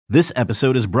This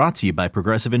episode is brought to you by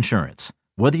Progressive Insurance.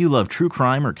 Whether you love true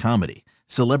crime or comedy,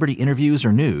 celebrity interviews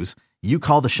or news, you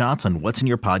call the shots on what's in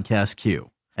your podcast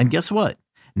queue. And guess what?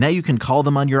 Now you can call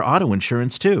them on your auto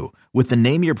insurance too with the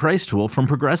Name Your Price tool from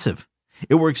Progressive.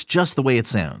 It works just the way it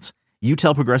sounds. You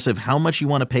tell Progressive how much you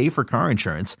want to pay for car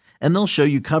insurance, and they'll show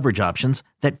you coverage options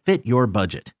that fit your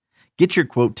budget. Get your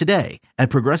quote today at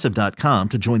Progressive.com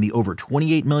to join the over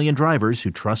 28 million drivers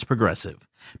who trust Progressive.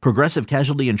 Progressive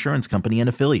Casualty Insurance Company and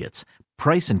Affiliates.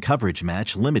 Price and coverage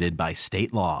match limited by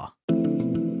state law.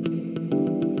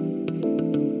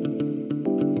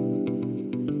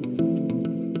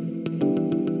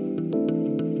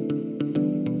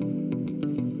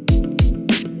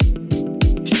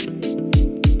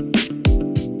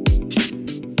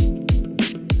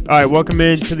 All right, welcome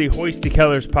into the Hoist the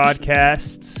Kellers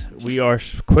podcast. We are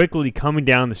quickly coming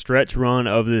down the stretch run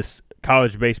of this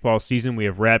college baseball season. We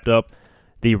have wrapped up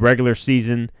the regular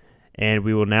season, and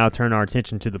we will now turn our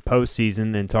attention to the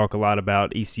postseason and talk a lot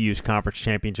about ECU's conference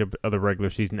championship of the regular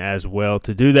season as well.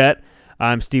 To do that,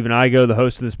 I'm Stephen Igo, the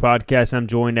host of this podcast. I'm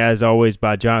joined, as always,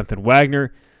 by Jonathan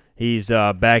Wagner. He's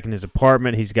back in his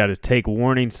apartment. He's got his take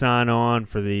warning sign on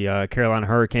for the Carolina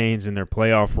Hurricanes and their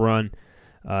playoff run.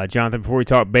 Jonathan, before we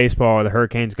talk baseball, are the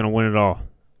Hurricanes going to win it all?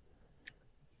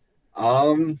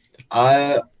 I'll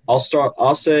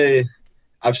say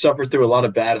I've suffered through a lot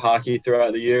of bad hockey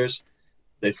throughout the years.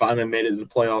 They finally made it to the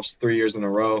playoffs 3 years in a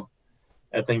row.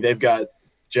 I think they've got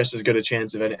just as good a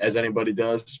chance as anybody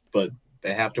does, but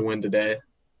they have to win today.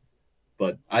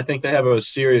 But I think they have a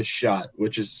serious shot,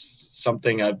 which is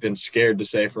something I've been scared to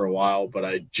say for a while, but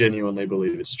I genuinely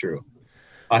believe it's true.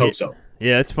 I hope so.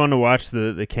 Yeah, it's fun to watch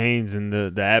the Canes and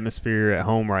the atmosphere at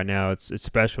home right now. It's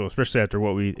special, especially after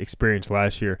what we experienced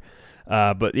last year.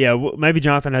 But, yeah, maybe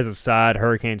Jonathan has a side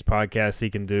Hurricanes podcast he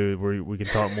can do where we can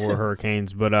talk more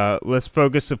Hurricanes. But let's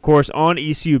focus, of course, on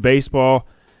ECU baseball.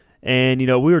 And, you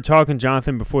know, we were talking,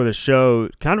 Jonathan, before the show,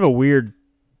 kind of a weird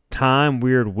time,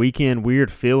 weird weekend,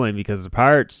 weird feeling because the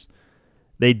Pirates,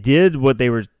 they did what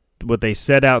they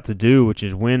set out to do, which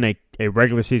is win a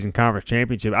regular season conference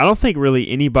championship. I don't think really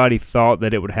anybody thought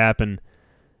that it would happen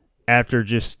after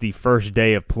just the first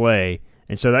day of play.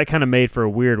 And so that kind of made for a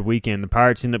weird weekend. The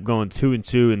Pirates end up going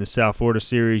 2-2 in the South Florida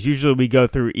series. Usually we go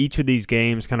through each of these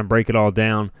games, kind of break it all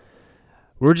down.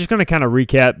 We're just going to kind of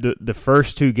recap the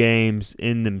first two games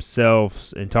in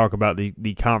themselves and talk about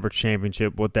the conference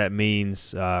championship, what that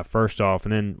means first off,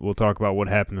 and then we'll talk about what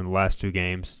happened in the last two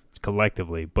games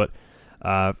collectively. But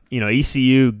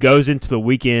ECU goes into the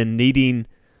weekend needing,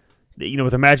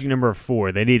 with a magic number of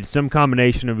 4. They needed some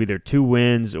combination of either 2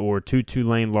 wins or 2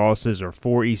 Tulane losses or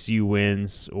 4 ECU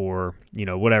wins or,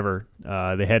 whatever.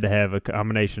 They had to have a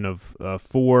combination of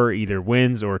 4 either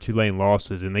wins or Tulane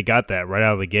losses, and they got that right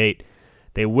out of the gate.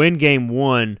 They win game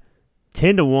 1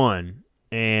 10-1,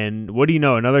 and what do you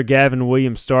know, another Gavin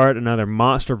Williams start, another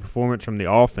monster performance from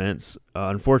the offense.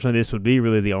 Unfortunately, this would be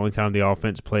really the only time the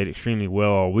offense played extremely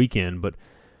well all weekend, but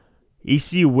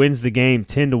ECU wins the game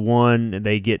 10-1, and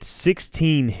they get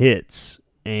 16 hits,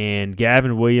 and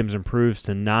Gavin Williams improves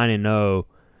to 9-0.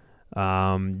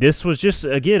 This was just,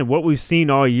 again, what we've seen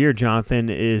all year, Jonathan,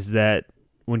 is that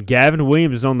when Gavin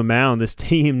Williams is on the mound, this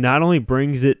team not only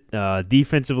brings it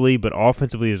defensively but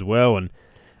offensively as well, and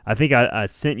I think I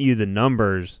sent you the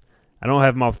numbers. I don't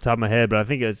have them off the top of my head, but I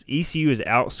think ECU has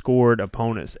outscored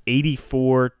opponents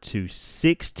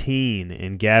 84-16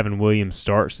 in Gavin Williams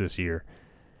starts this year.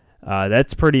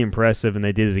 That's pretty impressive, and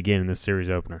they did it again in this series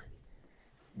opener.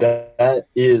 That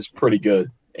is pretty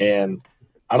good, and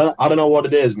I don't know what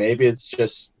it is. Maybe it's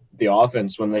just the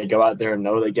offense when they go out there and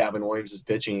know that Gavin Williams is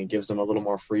pitching. It gives them a little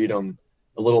more freedom,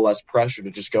 a little less pressure to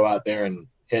just go out there and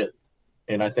hit.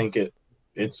 And I think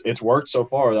it's worked so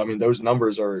far. I mean, those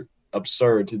numbers are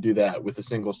absurd to do that with a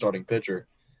single starting pitcher.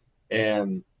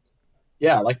 And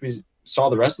yeah, like we saw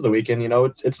the rest of the weekend,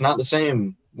 it's not the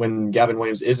same when Gavin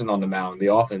Williams isn't on the mound.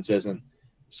 The offense isn't.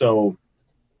 So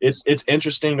it's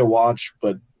interesting to watch.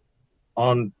 But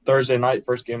on Thursday night,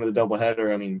 first game of the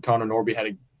doubleheader, I mean, Connor Norby had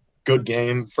a good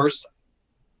game. First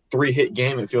 3-hit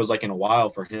game, it feels like, in a while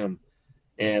for him.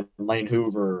 And Lane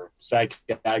Hoover, Zach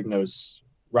Agnos,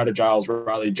 Ryder Giles,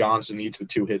 Riley Johnson, each with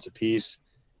 2 hits apiece.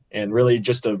 And really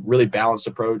just a really balanced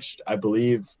approach. I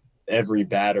believe every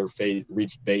batter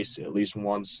reached base at least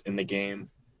once in the game.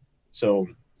 So,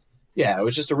 yeah, it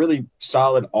was just a really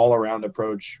solid all-around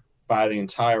approach by the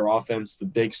entire offense. The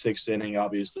big 6th inning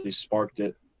obviously sparked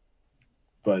it.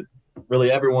 But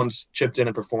really everyone's chipped in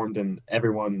and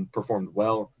everyone performed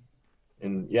well.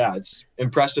 And, yeah, it's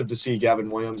impressive to see Gavin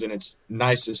Williams, and it's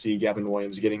nice to see Gavin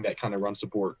Williams getting that kind of run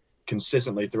support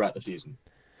consistently throughout the season.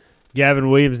 Gavin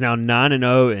Williams now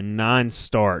 9-0 in 9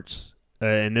 starts.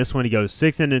 In this one, he goes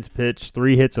 6 innings pitched,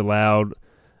 3 hits allowed,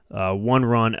 1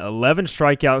 run, 11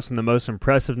 strikeouts, and the most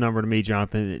impressive number to me,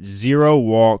 Jonathan, 0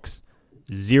 walks,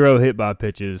 0 hit by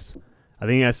pitches. I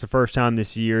think that's the first time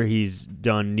this year he's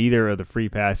done neither of the free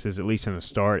passes, at least in the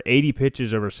start. 80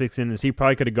 pitches over 6 innings. He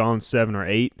probably could have gone 7 or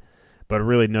 8, but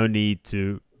really no need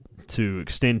to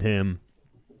extend him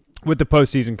with the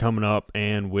postseason coming up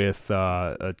and with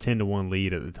a 10-1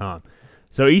 lead at the time.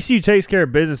 So ECU takes care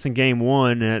of business in Game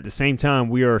 1, and at the same time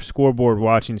we are scoreboard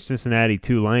watching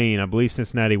Cincinnati-Tulane. I believe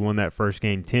Cincinnati won that first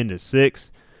game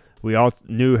 10-6. We all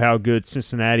knew how good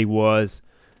Cincinnati was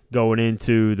going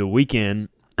into the weekend,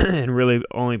 and really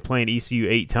only playing ECU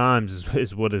 8 times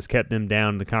is what has kept them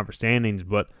down in the conference standings.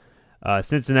 But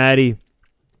Cincinnati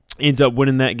ends up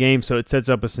winning that game, so it sets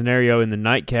up a scenario in the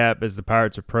nightcap as the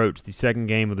Pirates approach the second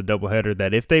game of the doubleheader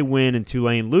that if they win and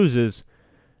Tulane loses,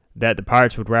 that the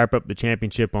Pirates would wrap up the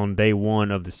championship on day 1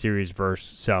 of the series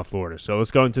versus South Florida. So let's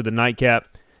go into the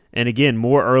nightcap. And again,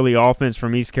 more early offense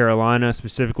from East Carolina,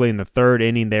 specifically in the 3rd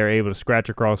inning. They were able to scratch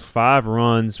across 5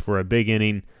 runs for a big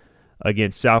inning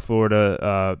against South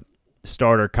Florida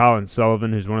starter Colin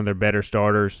Sullivan, who's one of their better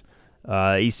starters.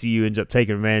 ECU ends up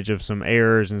taking advantage of some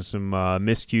errors and some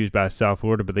miscues by South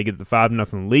Florida, but they get the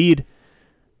 5-0 lead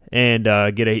and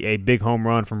get a big home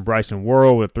run from Bryson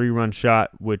Worrell with a 3-run shot,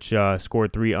 which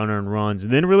scored 3 unearned runs.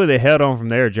 And then really they held on from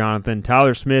there, Jonathan.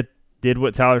 Tyler Smith did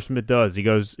what Tyler Smith does.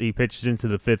 He pitches into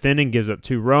the 5th inning, gives up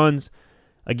 2 runs.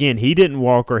 Again, he didn't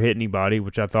walk or hit anybody,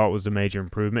 which I thought was a major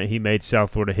improvement. He made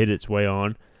South Florida hit its way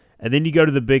on. And then you go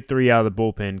to the big 3 out of the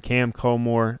bullpen, Cam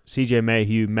Colmore, C.J.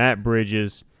 Mayhew, Matt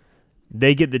Bridges.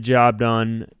 They get the job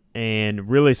done, and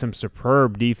really some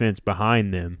superb defense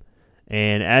behind them.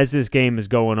 And as this game is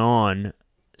going on,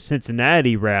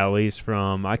 Cincinnati rallies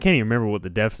from, I can't even remember what the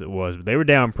deficit was, but they were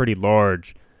down pretty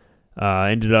large.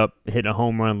 Ended up hitting a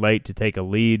home run late to take a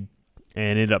lead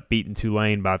and ended up beating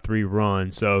Tulane by 3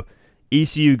 runs. So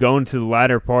ECU going to the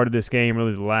latter part of this game,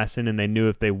 really the last inning, they knew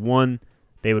if they won,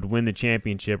 they would win the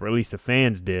championship, or at least the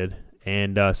fans did.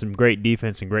 And some great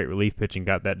defense and great relief pitching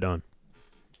got that done.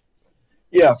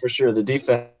 Yeah, for sure. The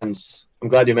defense, I'm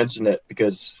glad you mentioned it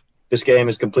because this game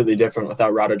is completely different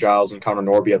without Ryder Giles and Connor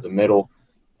Norby at the middle.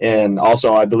 And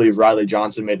also, I believe Riley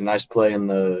Johnson made a nice play in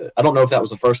the – I don't know if that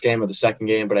was the first game or the second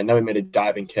game, but I know he made a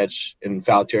diving catch in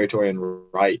foul territory and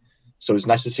right. So it was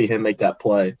nice to see him make that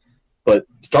play. But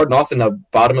starting off in the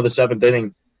bottom of the 7th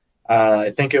inning,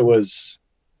 I think it was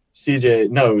CJ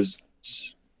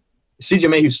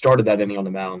Mayhew started that inning on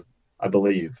the mound, I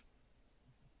believe.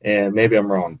 And maybe I'm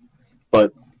wrong.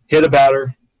 But hit a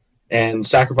batter and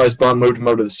sacrifice bunt, moved him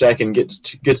over to the second, gets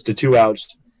to 2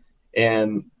 outs.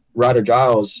 And Ryder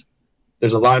Giles,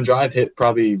 there's a line drive hit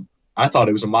probably, I thought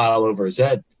it was a mile over his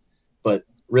head. But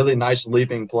really nice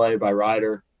leaping play by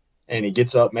Ryder. And he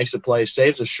gets up, makes a play,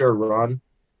 saves a sure run.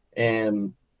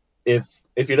 And if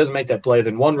he doesn't make that play,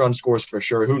 then 1 run scores for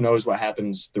sure. Who knows what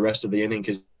happens the rest of the inning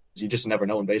because you just never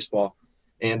know in baseball.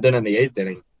 And then in the 8th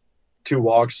inning, 2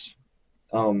 walks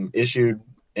issued,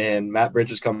 and Matt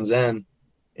Bridges comes in.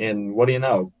 And what do you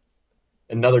know?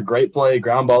 Another great play,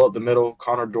 ground ball up the middle.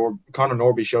 Connor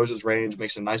Norby shows his range,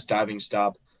 makes a nice diving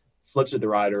stop, flips it to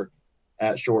Ryder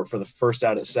at short for the first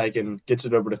out at second, gets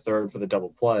it over to third for the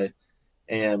double play.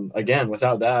 And again,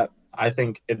 without that, I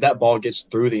think if that ball gets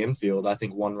through the infield, I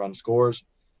think 1 run scores.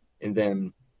 And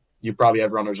then you probably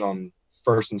have runners on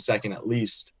first and second at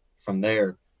least from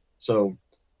there. So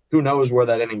who knows where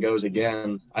that inning goes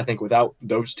again. I think without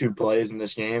those 2 plays in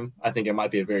this game, I think it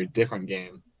might be a very different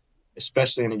game,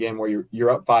 especially in a game where you're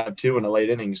up 5-2 in the late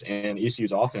innings and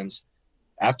ECU's offense,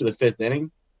 after the 5th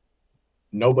inning,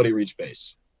 nobody reached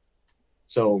base.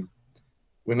 So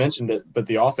we mentioned it, but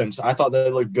the offense, I thought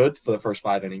they looked good for the first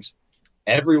 5 innings.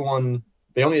 Everyone,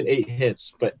 they only had 8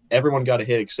 hits, but everyone got a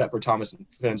hit except for Thomas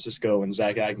Francisco and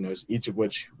Zach Agnos, each of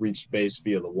which reached base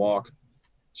via the walk.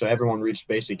 So everyone reached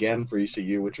base again for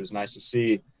ECU, which was nice to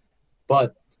see.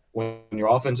 But when your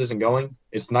offense isn't going,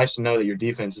 it's nice to know that your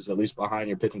defense is at least behind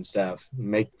your pitching staff,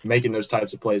 making those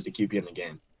types of plays to keep you in the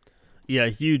game. Yeah,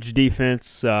 huge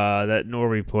defense. That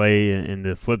Norby play and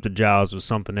the flip to Giles was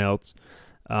something else.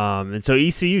 And so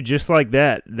ECU, just like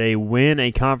that, they win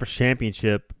a conference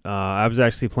championship. I was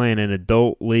actually playing an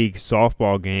adult league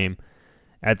softball game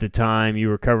at the time. You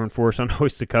were covering for us on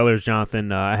Hoist the Colors,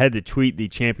 Jonathan. I had to tweet the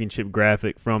championship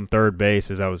graphic from third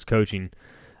base as I was coaching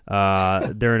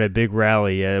during a big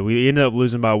rally. We ended up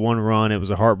losing by 1 run. It was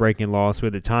a heartbreaking loss. We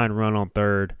had the tying run on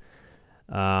third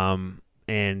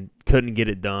and couldn't get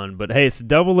it done. But, hey, it's a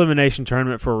double elimination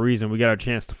tournament for a reason. We got our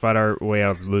chance to fight our way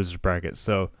out of the loser's bracket.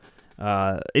 So,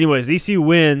 anyways, ECU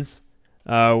wins.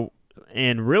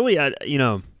 And really, I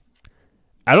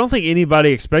don't think anybody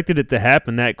expected it to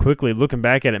happen that quickly. Looking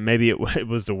back at it, maybe it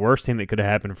was the worst thing that could have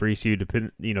happened for ECU.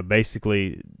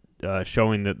 Basically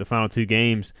showing that the final two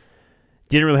games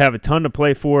didn't really have a ton to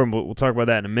play for, and we'll talk about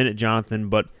that in a minute, Jonathan.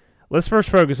 But let's first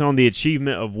focus on the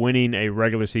achievement of winning a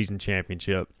regular season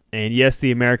championship. And yes,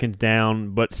 the Americans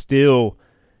down, but still,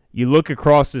 you look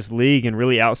across this league and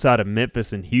really outside of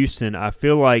Memphis and Houston, I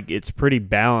feel like it's pretty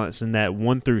balanced in that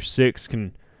 1 through 6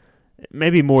 can,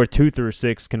 maybe more 2 through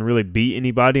 6 can really beat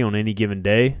anybody on any given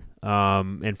day.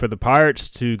 And for the Pirates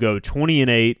to go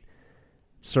 20-8,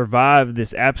 survive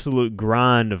this absolute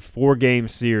grind of 4-game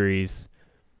series,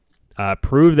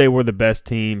 prove they were the best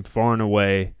team far and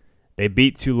away. They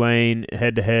beat Tulane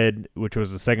head-to-head, which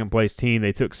was the second-place team.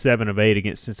 They took 7 of 8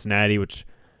 against Cincinnati, which,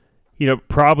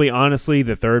 probably honestly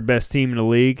the third-best team in the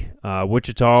league.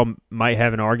 Wichita might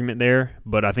have an argument there,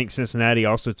 but I think Cincinnati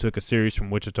also took a series from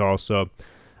Wichita. So,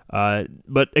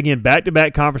 but again,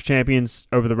 back-to-back conference champions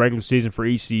over the regular season for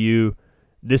ECU.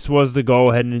 This was the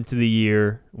goal heading into the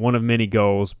year, one of many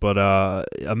goals, but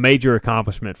a major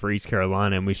accomplishment for East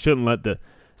Carolina, and we shouldn't let the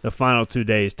final 2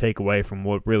 days take away from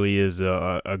what really is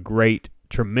a great,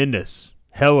 tremendous,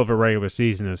 hell of a regular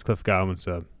season, as Cliff Godwin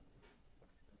said.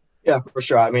 Yeah, for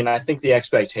sure. I mean, I think the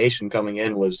expectation coming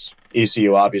in was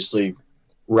ECU obviously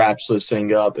wraps this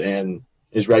thing up and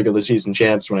is regular season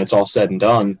champs when it's all said and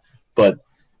done. But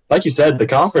like you said, the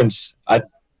conference,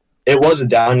 it was a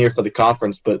down year for the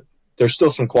conference, but there's still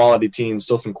some quality teams,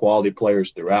 still some quality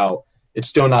players throughout. It's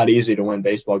still not easy to win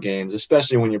baseball games,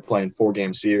 especially when you're playing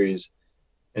 4-game series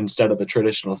instead of the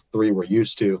traditional 3 we're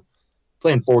used to.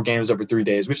 Playing 4 games over 3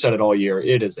 days, we've said it all year,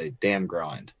 it is a damn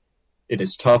grind. It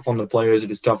is tough on the players.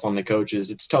 It is tough on the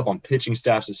coaches. It's tough on pitching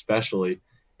staffs especially.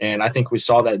 And I think we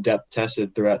saw that depth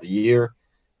tested throughout the year.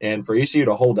 And for ECU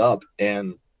to hold up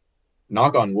and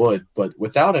knock on wood, but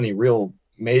without any real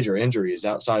major injuries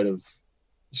outside of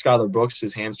Skylar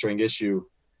Brooks' hamstring issue,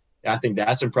 I think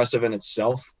that's impressive in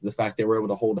itself, the fact they were able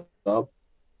to hold up.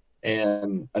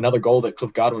 And another goal that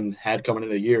Cliff Godwin had coming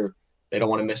into the year, they don't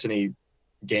want to miss any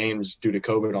games due to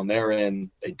COVID on their end.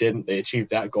 They didn't. They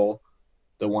achieved that goal.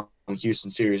 The one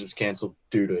Houston series was canceled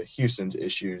due to Houston's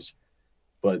issues.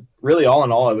 But really, all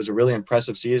in all, it was a really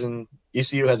impressive season.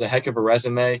 ECU has a heck of a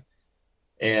resume,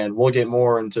 and we'll get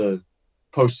more into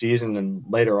postseason and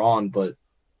later on. But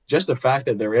just the fact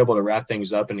that they're able to wrap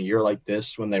things up in a year like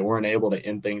this when they weren't able to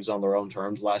end things on their own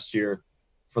terms last year,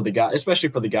 for the guys, especially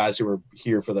for the guys who were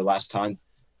here for the last time,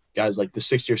 guys like the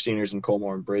 6-year seniors in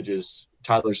Colmore and Bridges,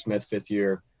 Tyler Smith, 5th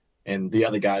year, and the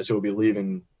other guys who will be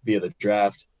leaving via the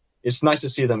draft. It's nice to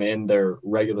see them end their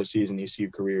regular season ECU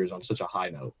careers on such a high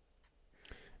note.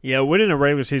 Yeah, winning a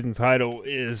regular season title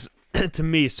is, to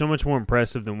me, so much more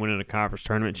impressive than winning a conference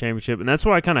tournament championship. And that's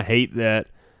why I kind of hate that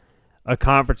a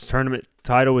conference tournament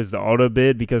title is the auto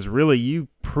bid, because really you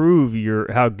prove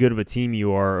how good of a team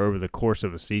you are over the course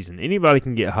of a season. Anybody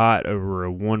can get hot over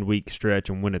a 1-week stretch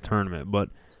and win a tournament, but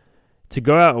to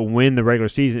go out and win the regular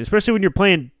season, especially when you're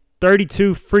playing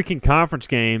 32 freaking conference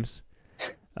games,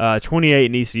 28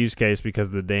 in ECU's case because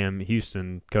of the damn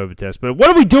Houston COVID test. But what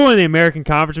are we doing in the American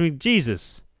Conference? I mean,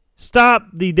 Jesus. Stop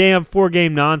the damn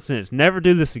 4-game nonsense. Never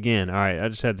do this again. All right, I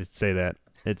just had to say that.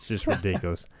 It's just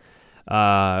ridiculous.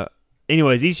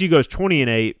 Anyways, ECU goes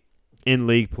 20-8 in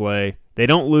league play. They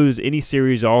don't lose any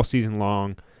series all season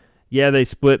long. Yeah, they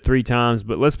split 3 times,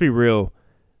 but let's be real.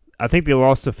 I think they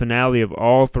lost the finale of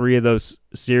all 3 of those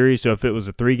series. So if it was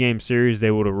a 3-game series, they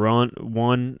would have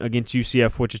won against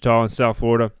UCF, Wichita, and South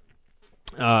Florida.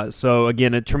 So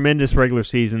again, a tremendous regular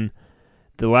season.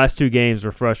 The last 2 games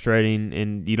were frustrating,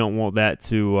 and you don't want that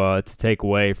to take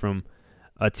away from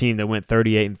a team that went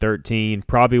 38-13.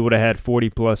 Probably would have had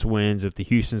 40-plus wins if the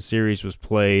Houston series was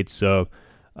played. So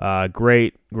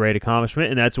great accomplishment,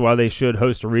 and that's why they should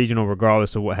host a regional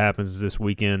regardless of what happens this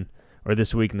weekend or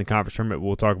this week in the conference tournament.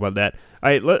 We'll talk about that. All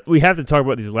right, we have to talk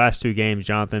about these last 2 games,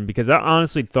 Jonathan, because I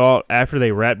honestly thought after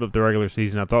they wrapped up the regular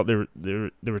season, I thought there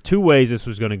were 2 ways this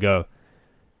was going to go.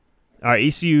 All right,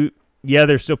 ECU, yeah,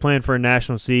 they're still playing for a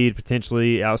national seed,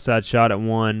 potentially outside shot at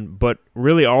 1, but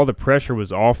really all the pressure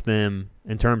was off them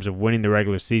in terms of winning the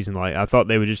regular season. Like, I thought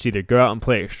they would just either go out and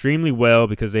play extremely well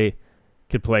because they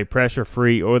could play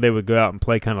pressure-free, or they would go out and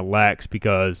play kind of lax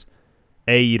because,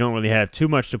 A, you don't really have too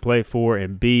much to play for,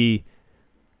 and B,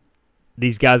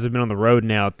 these guys have been on the road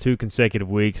now 2 consecutive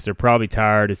weeks. They're probably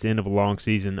tired. It's the end of a long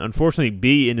season. Unfortunately,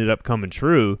 B ended up coming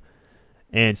true,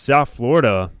 and South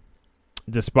Florida,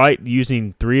 despite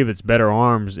using 3 of its better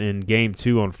arms in Game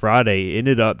 2 on Friday,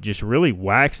 ended up just really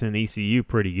waxing ECU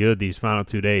pretty good these final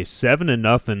 2 days.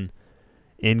 7-0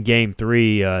 in Game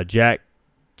 3. Jack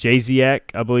Jasiak,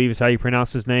 I believe is how you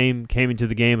pronounce his name, came into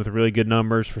the game with really good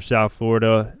numbers for South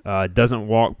Florida. Doesn't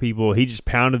walk people. He just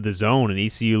pounded the zone, and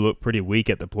ECU looked pretty weak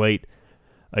at the plate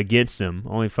against him.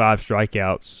 Only 5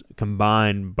 strikeouts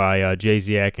combined by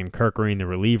Jasiak and Kirkering, the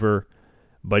reliever.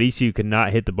 But ECU could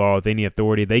not hit the ball with any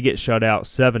authority. They get shut out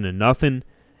 7-0.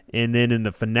 And then in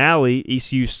the finale,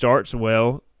 ECU starts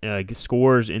well,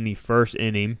 scores in the first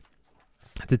inning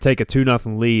to take a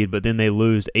 2-0 lead, but then they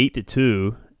lose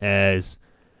 8-2 as,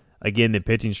 again, the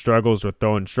pitching struggles with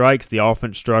throwing strikes, the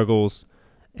offense struggles.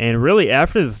 And really,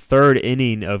 after the third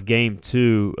inning of Game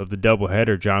 2 of the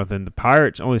doubleheader, Jonathan, the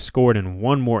Pirates only scored in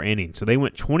one more inning. So they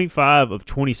went 25 of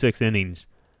 26 innings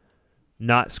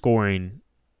not scoring.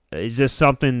 Is this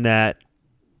something that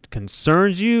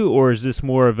concerns you, or is this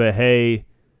more of a, hey,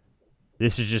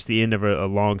 this is just the end of a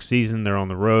long season, they're on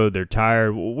the road, they're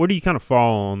tired? Where do you kind of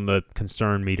fall on the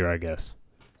concern meter, I guess?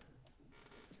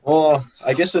 Well,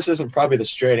 I guess this isn't probably the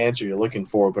straight answer you're looking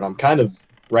for, but I'm kind of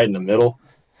right in the middle.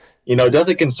 Does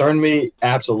it concern me?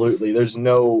 Absolutely. There's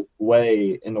no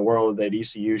way in the world that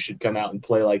ECU should come out and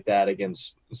play like that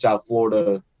against South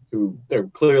Florida, who they're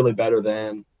clearly better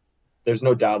than. There's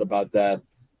no doubt about that.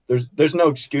 There's no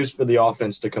excuse for the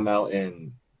offense to come out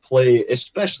and play,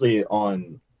 especially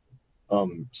on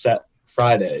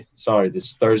Friday. Sorry,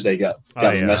 this Thursday got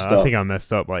messed up. I think I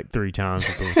messed up like 3 times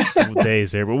with the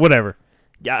days there, but whatever.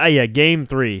 Yeah, Game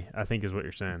 3, I think is what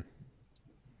you're saying.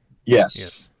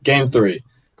 Yes. Game 3.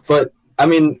 But,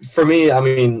 for me,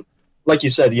 like you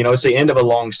said, it's the end of a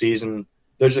long season.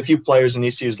 There's a few players in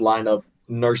ECU's lineup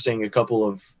nursing a couple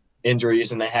of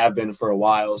injuries, and they have been for a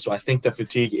while. So I think the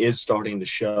fatigue is starting to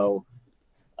show.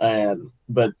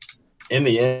 But in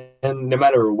the end, no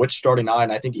matter which starting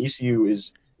 9, I think ECU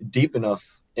is deep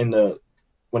enough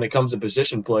when it comes to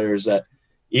position players that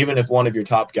even if one of your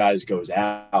top guys goes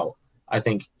out, I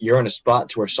think you're in a spot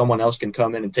to where someone else can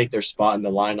come in and take their spot in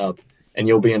the lineup, and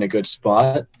you'll be in a good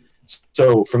spot.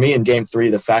 So for me in Game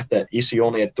 3, the fact that ECU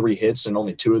only had 3 hits and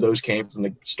only 2 of those came from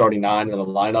the starting 9 in the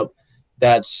lineup,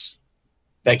 that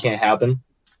can't happen.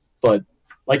 But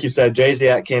like you said,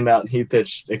 Jasiak came out and he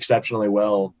pitched exceptionally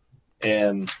well.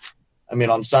 And,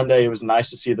 on Sunday it was nice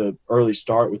to see the early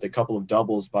start with a couple of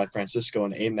doubles by Francisco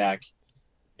and Amac.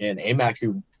 And Amac,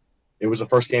 who it was the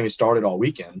first game he started all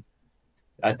weekend.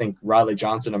 I think Riley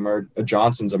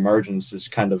Johnson's emergence has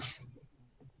kind of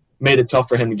made it tough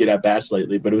for him to get at bats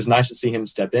lately, but it was nice to see him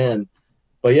step in.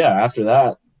 But yeah, after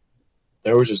that,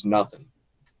 there was just nothing.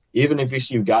 Even if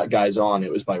ECU got guys on,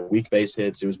 it was by weak base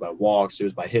hits, it was by walks, it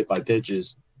was by hit by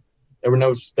pitches. There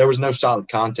was no solid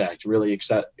contact really,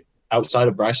 except outside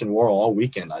of Bryson Worrell all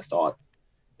weekend, I thought.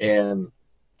 And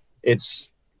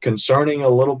it's concerning a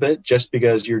little bit just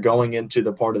because you're going into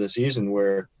the part of the season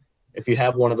where if you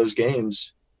have one of those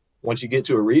games, once you get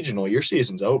to a regional, your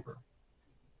season's over.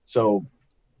 So,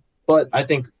 but I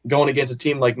think going against a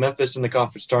team like Memphis in the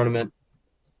conference tournament,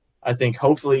 I think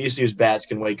hopefully ECU's bats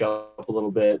can wake up a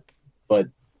little bit. But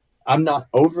I'm not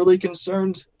overly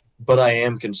concerned, but I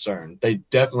am concerned. They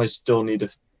definitely still need to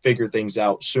figure things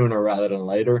out sooner rather than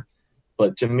later.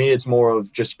 But to me, it's more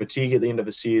of just fatigue at the end of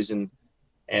the season.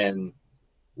 And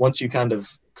once you kind of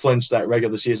clinch that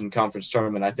regular season conference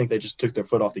tournament, I think they just took their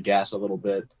foot off the gas a little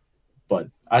bit. But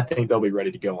I think they'll be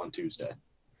ready to go on Tuesday.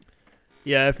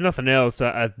 Yeah, if nothing else,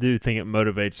 I do think it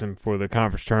motivates them for the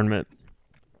conference tournament.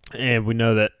 And we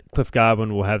know that Cliff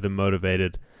Godwin will have them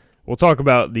motivated. We'll talk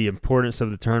about the importance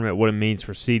of the tournament, what it means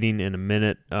for seeding in a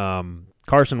minute.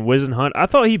 Carson Whisenhunt, I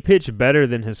thought he pitched better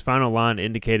than his final line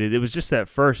indicated. It was just that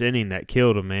first inning that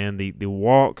killed him, man. The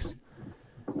walks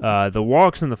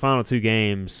in the final 2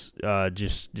 games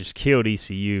just killed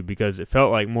ECU because it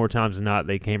felt like more times than not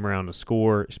they came around to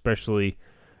score, especially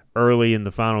early in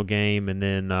the final game and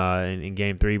then in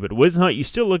Game 3. But Whisenhunt, you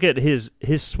still look at his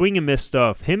swing and miss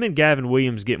stuff. Him and Gavin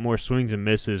Williams get more swings and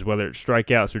misses, whether it's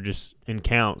strikeouts or just in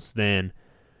counts, than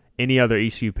any other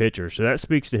ECU pitcher. So that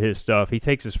speaks to his stuff. He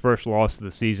takes his first loss of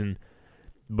the season.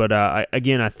 But, I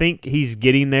think he's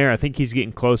getting there. I think he's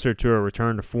getting closer to a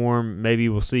return to form. Maybe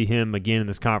we'll see him again in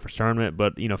this conference tournament.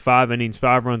 But, 5 innings,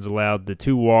 5 runs allowed, the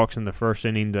 2 walks in the first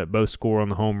inning that both score on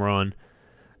the home run.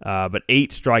 But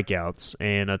 8 strikeouts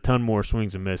and a ton more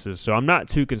swings and misses. So I'm not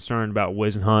too concerned about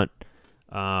Whisenhunt.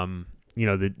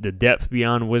 The depth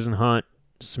beyond Whisenhunt,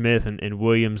 Smith, and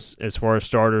Williams as far as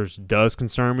starters does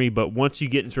concern me. But once you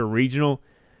get into a regional,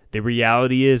 the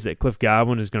reality is that Cliff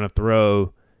Godwin is going to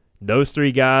throw those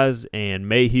 3 guys and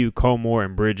Mayhew, Colmore,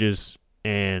 and Bridges,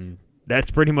 and that's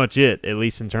pretty much it, at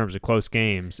least in terms of close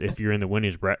games if you're in the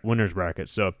winners bracket.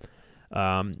 So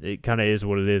it kind of is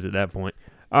what it is at that point.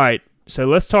 All right, So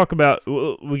let's talk about.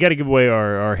 We got to give away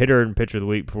our hitter and pitcher of the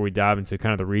week before we dive into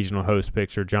kind of the regional host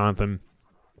picture, Jonathan.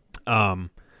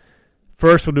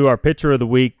 First, we'll do our pitcher of the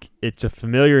week. It's a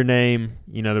familiar name.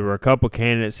 There were a couple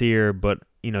candidates here, but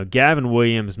Gavin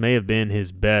Williams may have been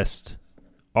his best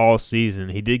all season.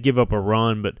 He did give up a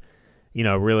run, but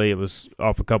really it was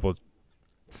off a couple of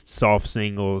soft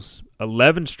singles.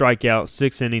 11 strikeouts,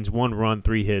 6 innings, 1 run,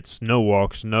 3 hits, no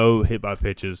walks, no hit by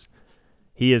pitches.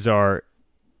 He is our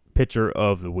pitcher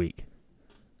of the week.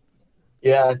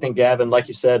 Yeah, I think Gavin, like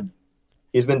you said,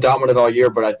 he's been dominant all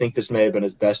year, but I think this may have been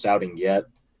his best outing yet.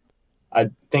 I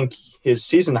think his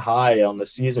season high on the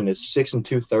season is 6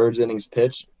 2/3 innings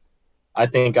pitched. I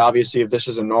think obviously if this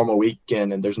is a normal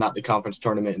weekend and there's not the conference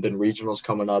tournament and then regionals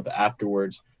coming up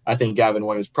afterwards, I think Gavin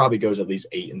Williams probably goes at least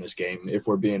 8 in this game if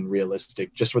we're being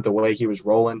realistic, just with the way he was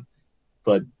rolling.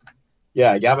 But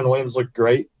yeah, Gavin Williams looked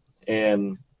great,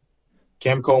 and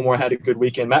Cam Colmore had a good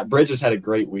weekend. Matt Bridges had a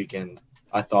great weekend,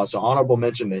 I thought. So honorable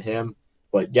mention to him.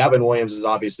 But Gavin Williams is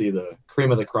obviously the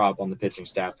cream of the crop on the pitching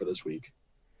staff for this week.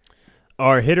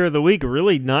 Our hitter of the week,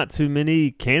 really not too many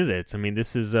candidates. I mean,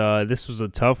 this was a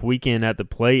tough weekend at the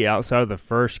plate outside of the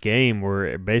first game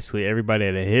where basically everybody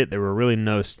had a hit. There were really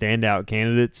no standout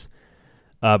candidates.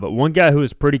 But one guy who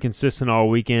was pretty consistent all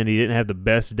weekend, he didn't have the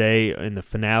best day in the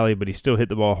finale, but he still hit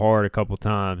the ball hard a couple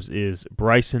times, is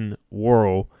Bryson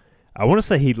Worrell. I want to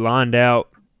say he lined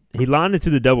into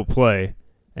the double play,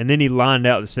 and then he lined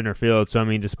out to center field. So, I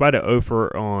mean, despite an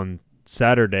offer on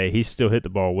Saturday, he still hit the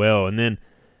ball well. And then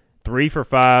 3 for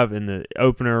 5 in the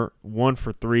opener, 1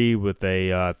 for 3 with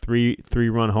a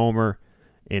three-run homer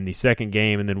in the second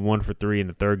game, and then 1 for 3 in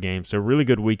the third game. So really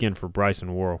good weekend for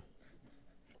Bryson Worrell.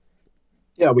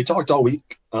 Yeah, we talked all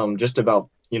week just about,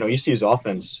 ECU's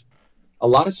offense. A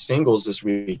lot of singles this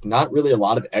week, not really a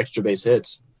lot of extra base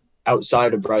hits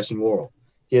outside of Bryson Worrell.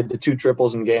 He had the 2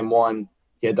 triples in game 1.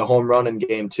 He had the home run in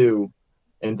game 2.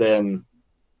 And then,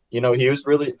 he was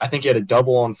really – I think he had a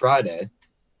double on Friday.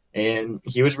 And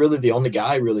he was really the only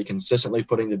guy really consistently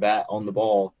putting the bat on the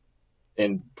ball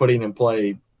and putting in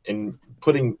play and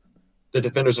putting the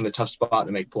defenders in a tough spot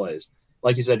to make plays.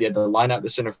 Like you said, he had the line out to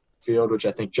center field, which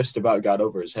I think just about got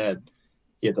over his head.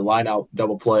 He had the line out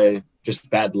double play, just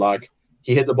bad luck.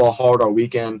 He hit the ball hard all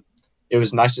weekend. It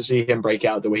was nice to see him break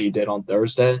out the way he did on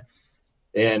Thursday.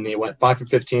 And he went 5 for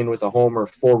 15 with a homer,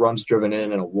 4 runs driven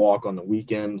in, and a walk on the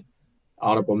weekend.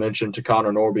 Honorable mention to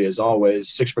Connor Norby, as always,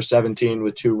 6 for 17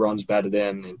 with 2 runs batted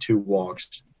in and 2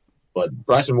 walks. But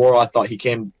Bryson Worrell, I thought he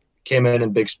came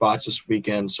in big spots this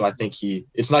weekend, so I think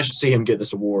it's nice to see him get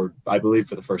this award, I believe,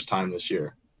 for the first time this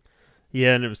year.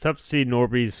 Yeah, and it was tough to see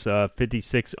Norby's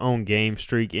 56 own game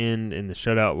streak in the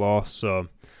shutout loss.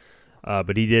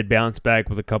 But he did bounce back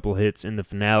with a couple hits in the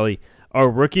finale. Our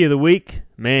rookie of the week,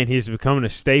 man, he's becoming a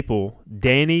staple.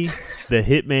 Danny the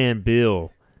Hitman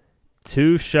Bill.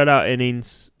 2 shutout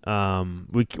innings.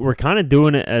 We're kind of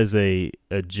doing it as a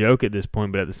joke at this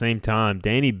point, but at the same time,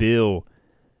 Danny Bill,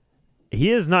 he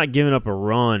has not given up a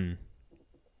run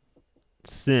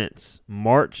since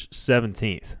March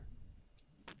 17th.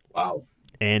 Wow.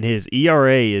 And his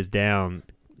ERA is down,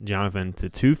 Jonathan, to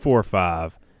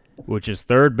 2.45, which is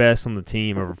third best on the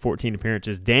team over 14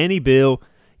 appearances. Danny Bill,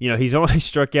 he's only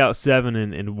struck out 7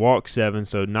 and walked 7,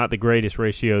 so not the greatest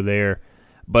ratio there.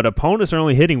 But opponents are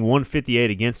only hitting 158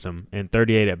 against him and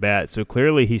 38 at bat, so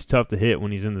clearly he's tough to hit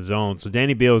when he's in the zone. So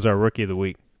Danny Bill is our rookie of the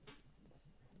week.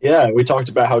 Yeah, we talked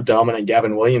about how dominant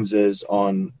Gavin Williams is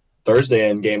on Thursday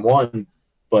in game 1,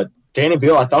 but Danny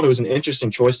Bill, I thought it was an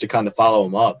interesting choice to kind of follow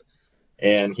him up.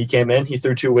 And he came in, he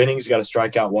threw 2 innings, got a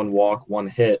strikeout, 1 walk, 1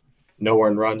 hit, no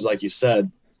earned runs, like you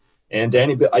said. And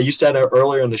Danny Bill, you said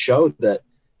earlier in the show that,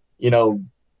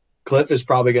 Cliff is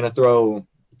probably going to throw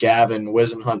Gavin,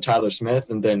 Wisenhunt, Tyler Smith,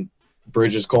 and then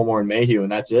Bridges, Colmore, and Mayhew,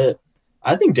 and that's it.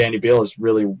 I think Danny Bill has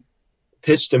really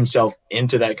pitched himself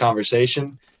into that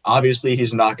conversation. Obviously,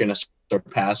 he's not going to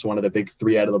surpass one of the big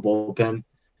 3 out of the bullpen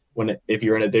if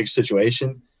you're in a big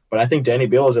situation. But I think Danny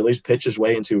Bill has at least pitched his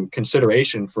way into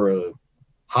consideration for a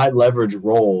high leverage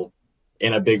role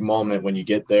in a big moment when you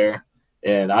get there.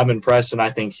 And I'm impressed, and I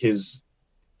think he's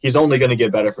only going to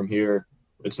get better from here.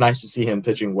 It's nice to see him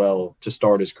pitching well to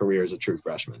start his career as a true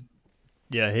freshman.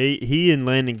 Yeah, he and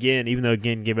Landon Ginn, even though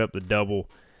Ginn gave up the double,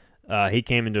 he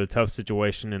came into a tough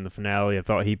situation in the finale. I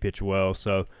thought he pitched well.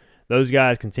 So those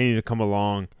guys continue to come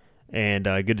along, and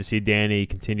good to see Danny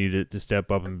continue to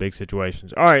step up in big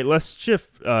situations. All right, let's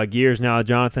shift gears now,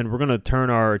 Jonathan. We're going to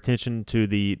turn our attention to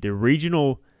the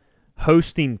regional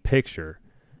hosting picture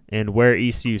and where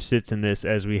ECU sits in this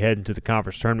as we head into the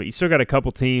conference tournament. You still got a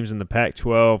couple teams in the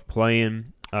Pac-12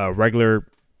 playing regular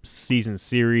season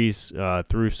series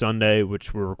through Sunday,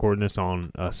 which we're recording this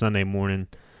on Sunday morning.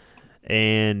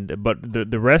 But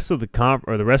the rest of the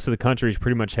country is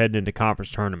pretty much heading into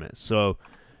conference tournaments. So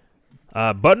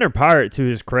Butner Pirate, to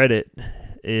his credit,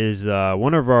 is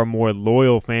one of our more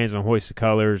loyal fans on Hoist the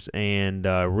Colors, and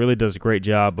really does a great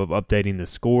job of updating the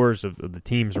scores of the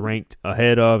teams ranked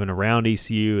ahead of and around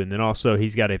ECU. And then also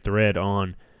he's got a thread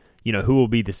on, who will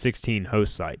be the 16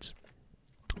 host sites.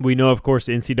 We know, of course,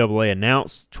 the NCAA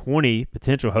announced 20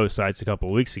 potential host sites a couple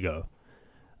of weeks ago.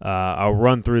 I'll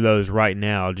run through those right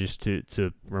now just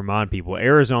to remind people.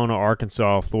 Arizona,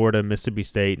 Arkansas, Florida, Mississippi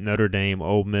State, Notre Dame,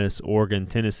 Ole Miss, Oregon,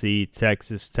 Tennessee,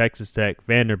 Texas, Texas Tech,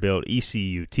 Vanderbilt,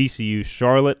 ECU, TCU,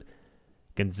 Charlotte,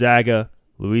 Gonzaga,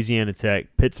 Louisiana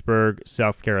Tech, Pittsburgh,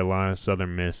 South Carolina,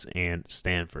 Southern Miss, and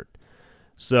Stanford.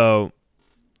 So,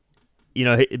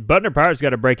 Butner Pirate's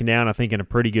got it breaking down, I think, in a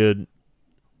pretty good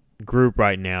group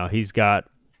right now. He's got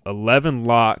 11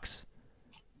 locks.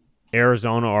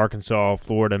 Arizona, Arkansas,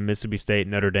 Florida, Mississippi State,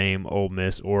 Notre Dame, Ole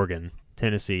Miss, Oregon,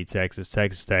 Tennessee, Texas,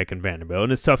 Texas Tech, and Vanderbilt.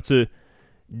 And it's tough to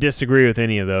disagree with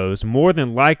any of those. More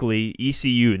than likely,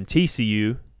 ECU and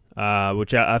TCU,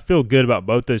 which I feel good about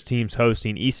both those teams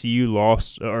hosting. ECU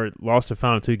lost the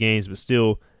final 2 games, but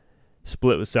still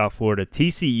split with South Florida.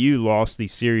 TCU lost the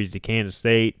series to Kansas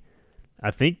State,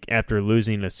 I think after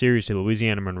losing a series to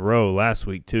Louisiana Monroe last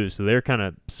week too, so they're kind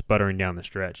of sputtering down the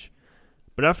stretch.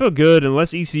 But I feel good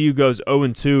unless ECU goes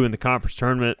 0-2 in the conference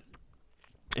tournament,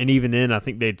 and even then I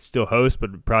think they'd still host, but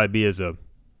it'd probably be as a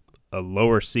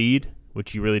lower seed,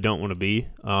 which you really don't want to be.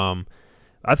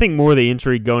 I think more of the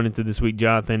intrigue going into this week,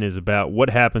 Jonathan, is about what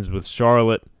happens with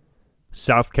Charlotte,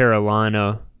 South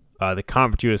Carolina, the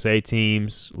Conference USA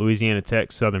teams, Louisiana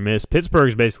Tech, Southern Miss.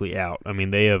 Pittsburgh's basically out. I mean,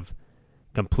 they have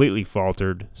completely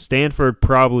faltered. Stanford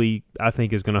probably, I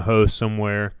think, is going to host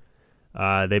somewhere.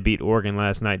 They beat Oregon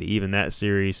last night to even that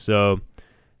series. So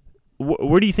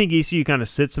where do you think ECU kind of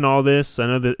sits in all this? I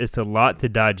know that it's a lot to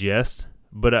digest,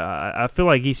 but I feel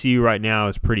like ECU right now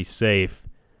is pretty safe.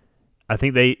 I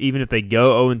think even if they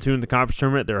go 0-2 in the conference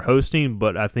tournament, they're hosting,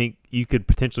 but I think you could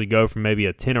potentially go from maybe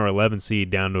a 10 or 11 seed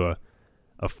down to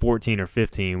a 14 or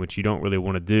 15, which you don't really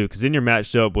want to do, because then you're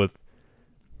matched up with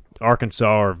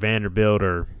Arkansas or Vanderbilt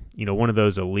or one of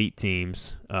those elite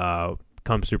teams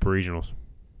come Super Regionals.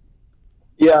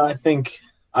 Yeah, I think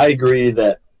I agree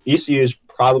that ECU is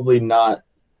probably not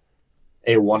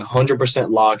a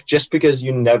 100% lock, just because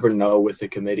you never know with the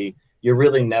committee. You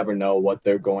really never know what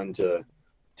they're going to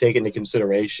take into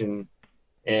consideration.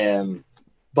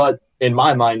 But in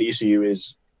my mind, ECU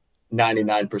is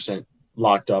 99%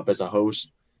 locked up as a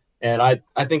host. And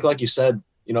I think, like you said,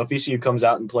 if ECU comes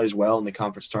out and plays well in the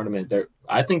conference tournament,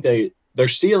 I think their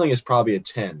ceiling is probably a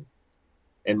 10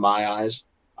 in my eyes.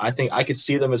 I think I could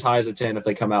see them as high as a 10 if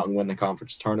they come out and win the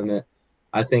conference tournament.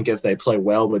 I think if they play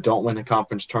well but don't win the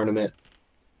conference tournament,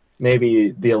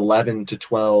 maybe the 11 to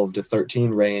 12 to 13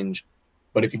 range.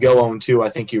 But if you go 0-2, I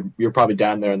think you're probably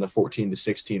down there in the 14 to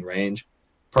 16 range.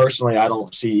 Personally, I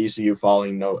don't see ECU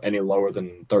falling any lower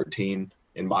than 13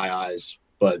 in my eyes.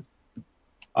 But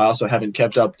I also haven't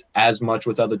kept up as much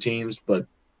with other teams. But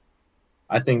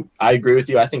I agree with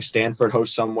you. I think Stanford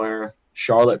hosts somewhere.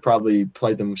 Charlotte probably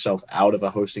played themselves out of a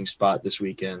hosting spot this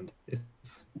weekend,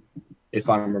 if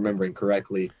I'm remembering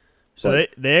correctly. So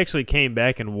they actually came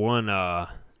back and won.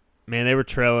 They were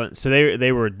trailing. So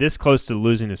they were this close to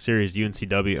losing a series to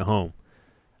UNCW at home.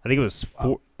 I think it was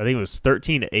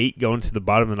 13-8 going to the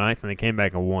bottom of the ninth, and they came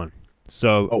back and won.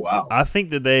 So wow. I think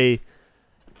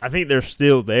they're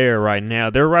still there right now.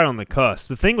 They're right on the cusp.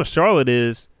 The thing with Charlotte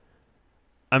is,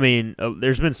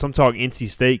 there's been some talk NC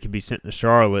State could be sent to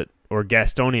Charlotte or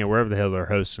Gastonia, wherever the hell they're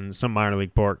hosting, some minor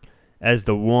league park, as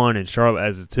the 1 and Charlotte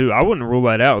as the 2. I wouldn't rule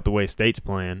that out with the way State's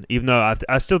playing, even though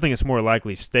I still think it's more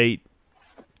likely State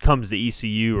comes to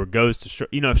ECU or goes to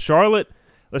if Charlotte,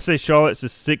 let's say Charlotte's a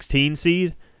 16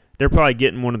 seed, they're probably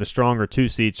getting one of the stronger 2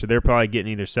 seeds, so they're probably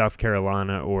getting either South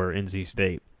Carolina or NC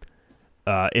State,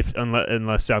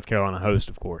 unless South Carolina hosts,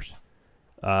 of course.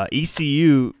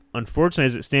 ECU, unfortunately,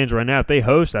 as it stands right now, if they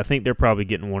host, I think they're probably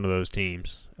getting one of those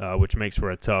teams, which makes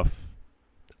for a tough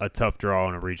draw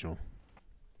in a regional.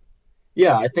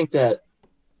 Yeah, I think that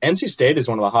NC State is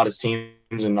one of the hottest teams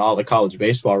in all the college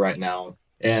baseball right now.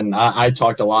 And I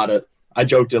joked a lot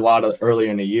earlier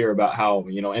in the year about how,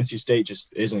 NC State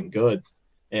just isn't good.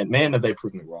 And man, have they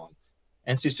proven me wrong.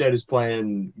 NC State is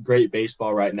playing great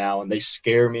baseball right now, and they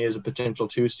scare me as a potential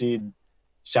 2 seed.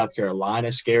 South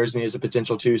Carolina scares me as a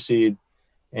potential 2 seed.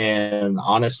 And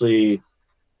honestly,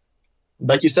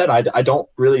 like you said, I don't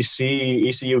really see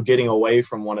ECU getting away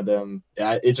from one of them.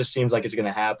 It just seems like it's going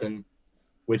to happen,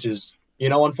 which is,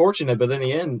 unfortunate. But then in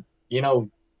the end,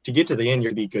 to get to the end,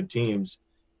 you're going to beat good teams.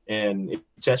 And if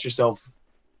you test yourself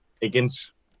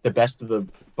against the best of the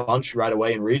bunch right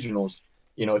away in regionals,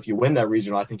 if you win that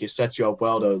regional, I think it sets you up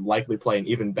well to likely play an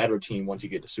even better team once you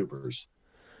get to supers.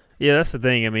 Yeah, that's the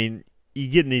thing. I mean, you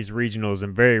get in these regionals,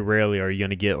 and very rarely are you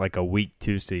going to get like a week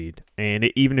 2 seed. And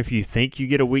even if you think you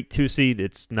get a week 2 seed,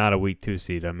 it's not a week 2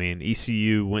 seed. I mean,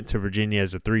 ECU went to Virginia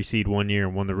as a 3 seed one year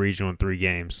and won the regional in 3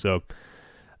 games. So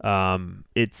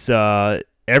it's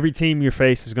every team you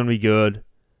face is going to be good.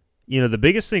 The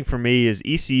biggest thing for me is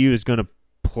ECU is going to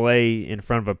play in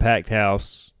front of a packed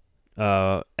house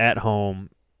at home,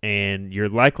 and you're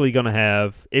likely going to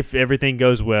have, if everything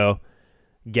goes well,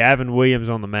 Gavin Williams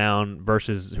on the mound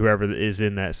versus whoever is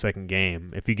in that second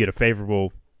game. If you get a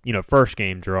favorable, first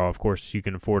game draw, of course you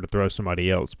can afford to throw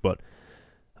somebody else. But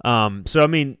so I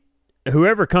mean,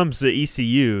 whoever comes to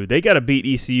ECU, they got to beat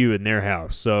ECU in their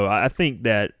house. So I think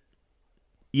that,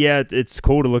 yeah, it's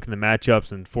cool to look at the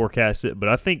matchups and forecast it, but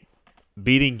I think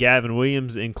beating Gavin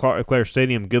Williams in Clark LeClair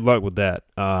Stadium, good luck with that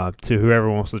to whoever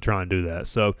wants to try and do that.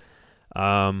 So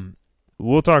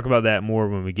we'll talk about that more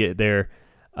when we get there.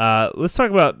 Let's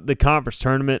talk about the conference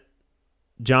tournament,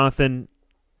 Jonathan.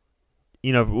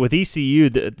 With ECU,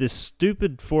 this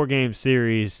stupid 4-game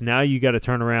series, now you got to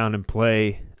turn around and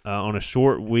play on a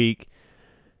short week.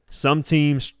 Some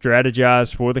teams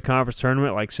strategize for the conference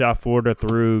tournament, like South Florida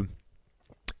threw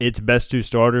its best 2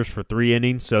 starters for 3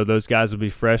 innings, so those guys will be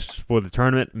fresh for the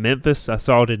tournament. Memphis, I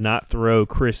saw, did not throw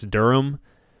Chris Durham,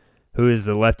 who is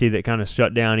the lefty that kind of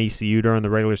shut down ECU during the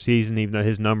regular season, even though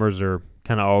his numbers are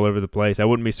kind of all over the place. I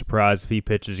wouldn't be surprised if he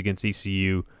pitches against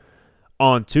ECU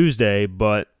on Tuesday,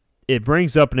 but it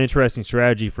brings up an interesting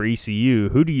strategy for ECU.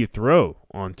 Who do you throw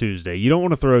on Tuesday? You don't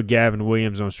want to throw Gavin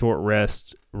Williams on short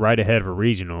rest right ahead of a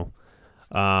regional.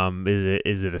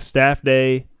 Is it a staff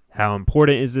day? How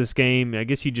important is this game? I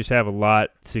guess you just have a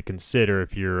lot to consider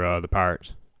if you're the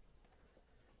Pirates.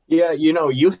 Yeah,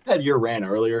 you had your rant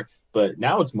earlier, but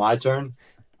now it's my turn.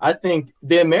 I think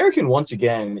the American, once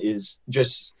again, is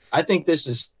just – I think this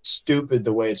is stupid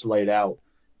the way it's laid out.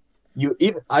 You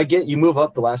move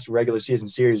up the last regular season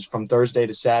series from Thursday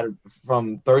to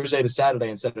Saturday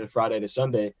instead of Friday to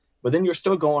Sunday, but then you're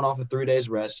still going off of 3 days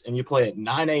rest, and you play at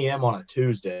 9 a.m. on a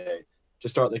Tuesday to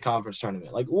start the conference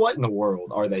tournament. Like, what in the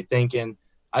world are they thinking?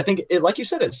 I think, like you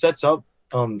said, it sets up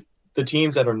the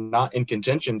teams that are not in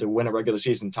contention to win a regular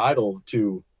season title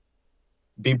to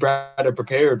be better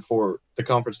prepared for the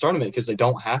conference tournament because they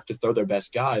don't have to throw their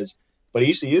best guys. But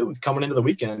ECU, coming into the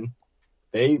weekend,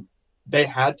 they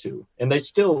had to, and they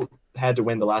still had to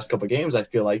win the last couple of games, I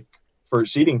feel like, for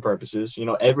seeding purposes.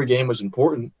 Every game was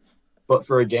important, but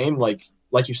for a game like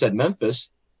you said, Memphis,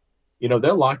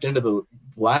 they're locked into the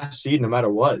last seed no matter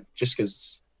what, just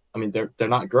because, I mean, they're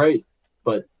not great,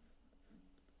 but,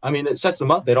 I mean, it sets them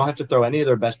up. They don't have to throw any of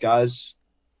their best guys,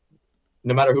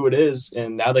 no matter who it is,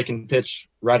 and now they can pitch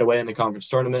right away in the conference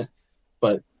tournament.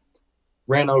 But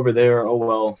ran over there, oh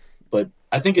well. But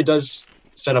I think it does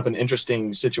set up an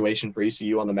interesting situation for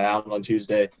ECU on the mound on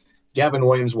Tuesday. Gavin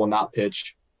Williams will not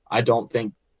pitch. I don't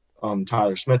think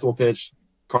Tyler Smith will pitch.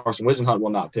 Carson Wisenhunt will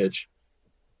not pitch.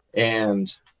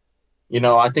 And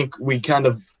I think we kind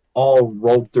of all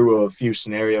rolled through a few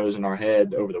scenarios in our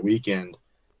head over the weekend.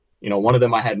 One of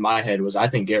them I had in my head was I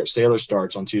think Garrett Saylor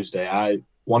starts on Tuesday.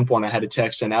 One point I had a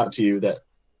text sent out to you that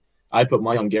I put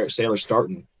money on Garrett Saylor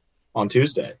starting on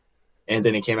Tuesday. And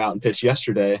then he came out and pitched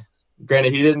yesterday.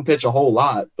 Granted, he didn't pitch a whole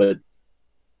lot, but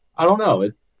I don't know.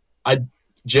 I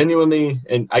genuinely,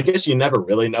 and I guess you never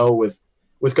really know with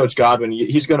Coach Godwin,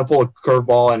 he's going to pull a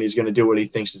curveball and he's going to do what he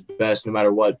thinks is best, no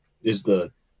matter what is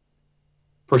the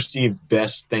perceived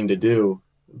best thing to do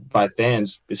by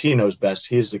fans, because he knows best.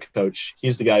 He's the coach.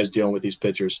 He's the guy who's dealing with these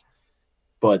pitchers.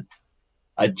 But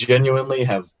I genuinely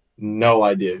have no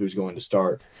idea who's going to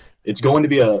start. It's going to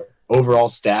be a overall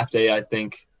staff day, I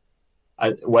think.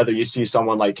 Whether you see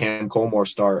someone like Cam Colmore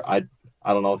start, I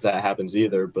don't know if that happens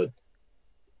either, but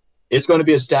it's going to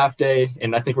be a staff day,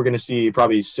 and I think we're going to see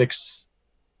probably 6+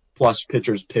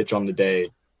 pitchers pitch on the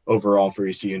day overall for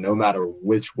ECU, no matter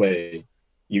which way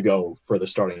you go for the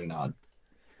starting nod.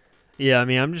 Yeah, I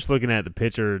mean, I'm just looking at the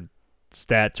pitcher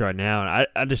stats right now, and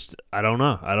I don't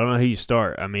know. I don't know who you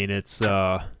start. I mean,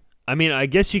 I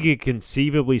guess you could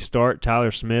conceivably start Tyler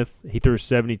Smith. He threw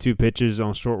 72 pitches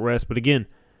on short rest, but again,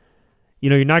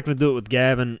 you're not going to do it with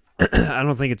Gavin. I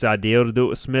don't think it's ideal to do it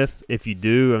with Smith. If you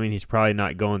do, I mean, he's probably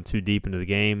not going too deep into the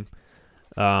game.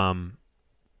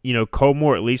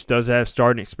 Colmore at least does have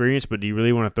starting experience, but do you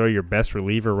really want to throw your best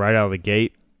reliever right out of the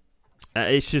gate?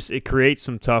 It creates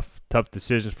some tough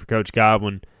decisions for Coach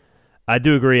Godwin. I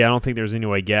do agree. I don't think there's any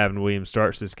way Gavin Williams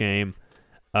starts this game.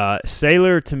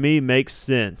 Saylor, to me, makes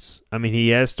sense. I mean, he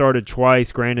has started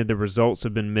twice. Granted, the results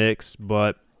have been mixed,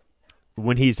 but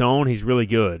when he's on, he's really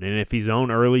good. And if he's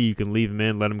on early, you can leave him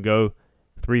in, let him go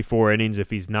 3-4 innings. If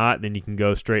he's not, then you can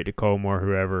go straight to Colmore,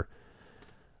 whoever.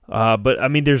 But, I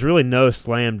mean, there's really no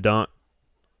slam dunk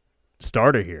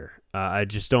starter here. I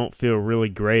just don't feel really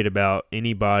great about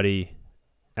anybody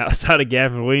outside of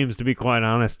Gavin Williams, to be quite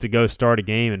honest, to go start a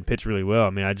game and pitch really well. I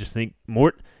mean, I just think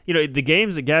more – the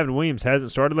games that Gavin Williams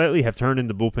hasn't started lately have turned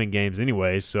into bullpen games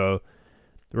anyway, so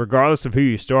regardless of who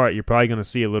you start, you're probably going to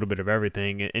see a little bit of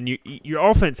everything. And your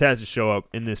offense has to show up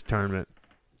in this tournament.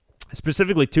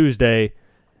 Specifically Tuesday,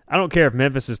 I don't care if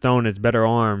Memphis is throwing its better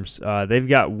arms. They've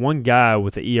got one guy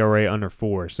with the ERA under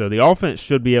 4, so the offense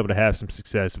should be able to have some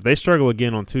success. If they struggle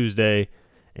again on Tuesday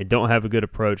and don't have a good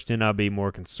approach, then I'll be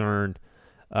more concerned.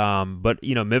 But,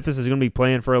 Memphis is going to be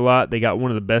playing for a lot. They got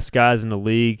one of the best guys in the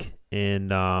league,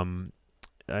 and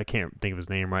I can't think of his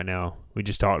name right now. We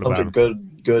just talked about him.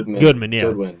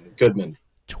 Goodman.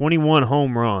 21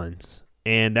 home runs,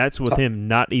 and that's with him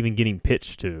not even getting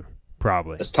pitched to,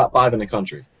 probably. That's top 5 in the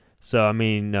country. So, I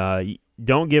mean,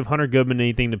 don't give Hunter Goodman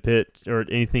anything to pitch or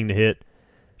anything to hit,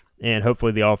 and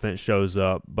hopefully the offense shows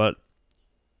up. But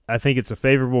I think it's a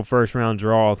favorable first-round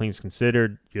draw, all things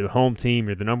considered. You're the home team.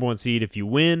 You're the number 1 seed. If you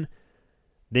win,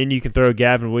 then you can throw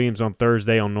Gavin Williams on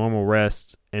Thursday on normal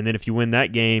rest. And then if you win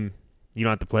that game, you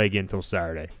don't have to play again until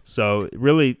Saturday. So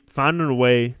really finding a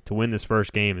way to win this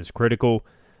first game is critical.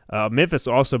 Memphis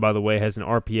also, by the way, has an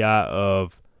RPI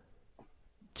of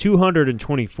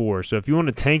 224. So if you want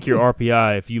to tank your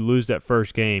RPI, if you lose that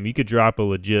first game, you could drop a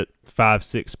legit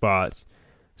 5-6 spots.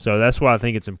 So that's why I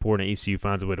think it's important ECU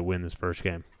finds a way to win this first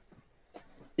game.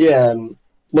 Yeah, and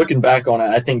looking back on it,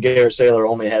 I think Garrett Saylor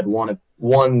only had one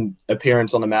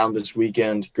appearance on the mound this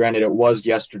weekend. Granted, it was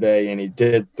yesterday, and he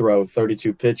did throw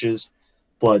 32 pitches.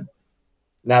 But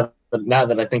now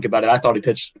that I think about it, I thought he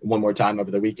pitched one more time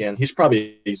over the weekend. He's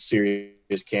probably a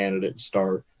serious candidate to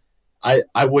start.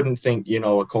 I wouldn't think, a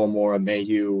Colmore, a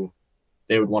Mayhew,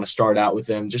 they would want to start out with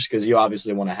them just because you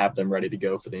obviously want to have them ready to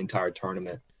go for the entire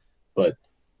tournament. But,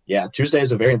 yeah, Tuesday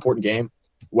is a very important game.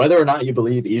 Whether or not you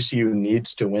believe ECU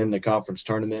needs to win the conference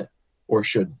tournament or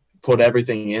should put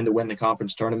everything in to win the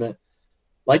conference tournament,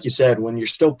 like you said, when you're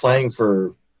still playing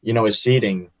for, a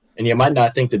seeding, and you might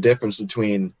not think the difference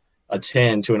between a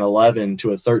 10 to an 11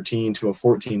 to a 13 to a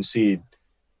 14 seed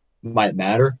might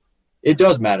matter. It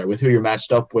does matter with who you're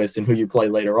matched up with and who you play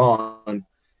later on.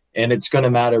 And it's going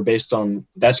to matter based on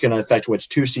 – that's going to affect which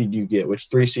 2 seed you get, which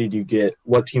 3 seed you get,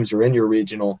 what teams are in your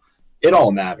regional. It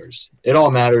all matters. It all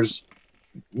matters,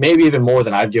 maybe even more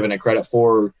than I've given it credit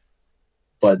for.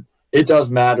 But it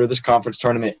does matter. This conference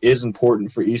tournament is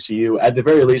important for ECU, at the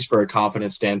very least for a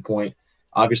confidence standpoint.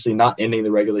 Obviously not ending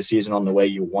the regular season on the way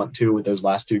you want to with those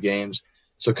last 2 games.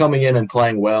 So coming in and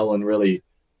playing well and really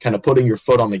kind of putting your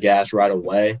foot on the gas right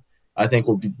away, I think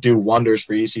will do wonders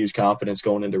for ECU's confidence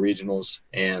going into regionals.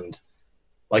 And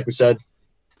like we said,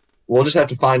 we'll just have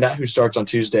to find out who starts on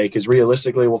Tuesday because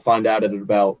realistically we'll find out at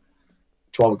about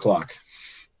 12 o'clock.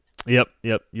 Yep,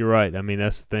 you're right. I mean,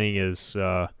 that's the thing is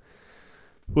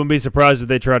wouldn't be surprised if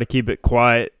they try to keep it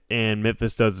quiet and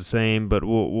Memphis does the same, but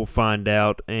we'll find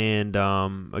out. And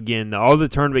again, all the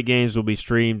tournament games will be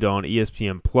streamed on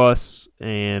ESPN Plus,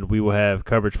 and we will have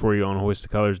coverage for you on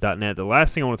hoistthecolors.net. The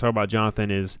last thing I want to talk about,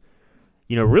 Jonathan, is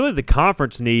really the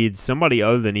conference needs somebody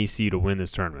other than ECU to win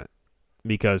this tournament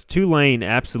because Tulane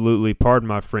absolutely, pardon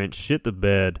my French, shit the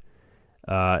bed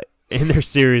in their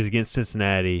series against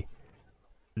Cincinnati.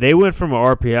 They went from an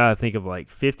RPI, I think, of like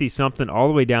 50-something all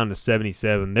the way down to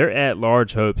 77. Their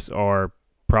at-large hopes are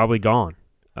probably gone,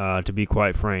 to be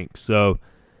quite frank. So,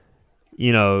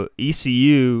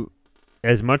 ECU,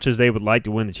 as much as they would like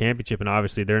to win the championship, and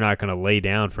obviously they're not going to lay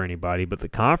down for anybody, but the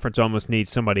conference almost needs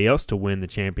somebody else to win the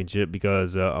championship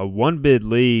because a one-bid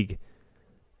league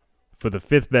for the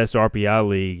 5th best RPI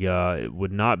league it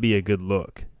would not be a good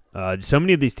look. So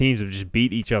many of these teams have just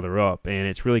beat each other up, and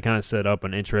it's really kind of set up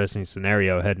an interesting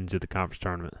scenario heading to the conference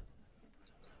tournament.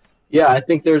 Yeah, I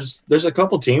think there's a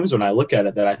couple teams when I look at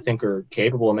it that I think are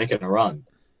capable of making a run.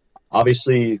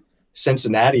 Obviously,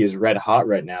 Cincinnati is red hot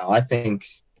right now.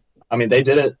 They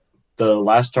did it the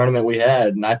last tournament we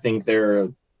had, and I think they're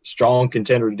a strong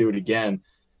contender to do it again.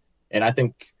 And I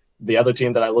think the other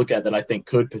team that I look at that I think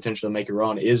could potentially make a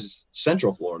run is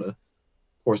Central Florida.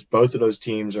 Of course, both of those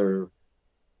teams are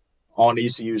on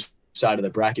ECU's side of the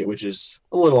bracket, which is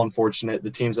a little unfortunate.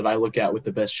 The teams that I look at with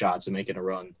the best shots of making a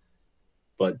run.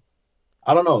 But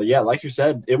I don't know. Yeah, like you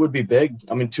said, it would be big.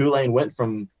 I mean, Tulane went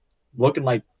from looking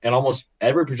like in almost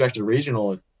every projected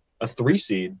regional a 3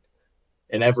 seed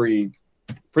in every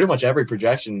pretty much every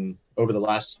projection over the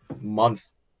last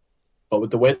month. But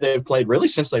with the way they've played, really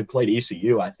since they played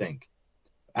ECU, I think,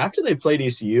 after they played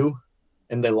ECU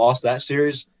and they lost that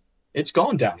series, it's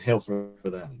gone downhill for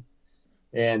them.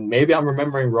 And maybe I'm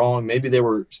remembering wrong. Maybe they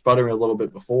were sputtering a little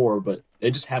bit before, but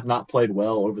they just have not played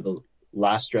well over the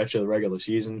last stretch of the regular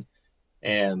season.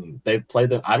 And they've played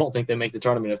them. I don't think they make the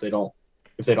tournament if they don't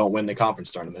win the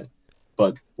conference tournament.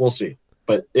 But we'll see.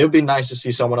 But it would be nice to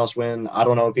see someone else win. I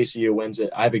don't know if ECU wins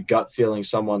it. I have a gut feeling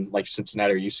someone like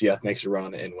Cincinnati or UCF makes a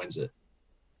run and wins it.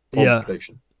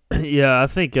 Prediction. Yeah, I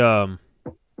think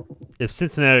if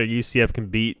Cincinnati or UCF can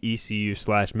beat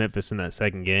ECU/Memphis in that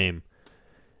second game,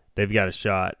 they've got a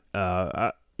shot.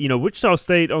 Wichita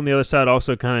State on the other side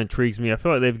also kind of intrigues me. I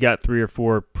feel like they've got 3 or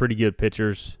 4 pretty good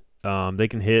pitchers. They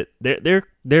can hit. They're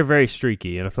very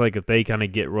streaky, and I feel like if they kind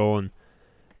of get rolling,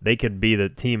 they could be the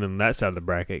team on that side of the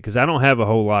bracket. Because I don't have a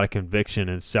whole lot of conviction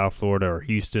in South Florida or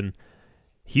Houston.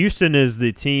 Houston is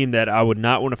the team that I would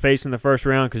not want to face in the first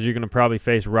round because you're going to probably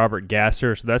face Robert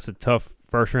Gasser, so that's a tough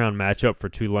first-round matchup for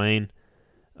Tulane.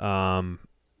 So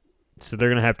they're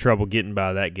going to have trouble getting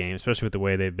by that game, especially with the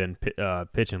way they've been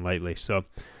pitching lately. So,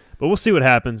 but we'll see what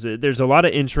happens. There's a lot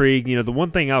of intrigue. The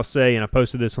one thing I'll say, and I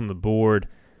posted this on the board,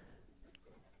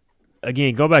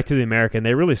 again, go back to the American.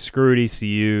 They really screwed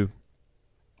ECU,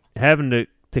 having to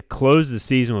close the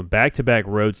season with back-to-back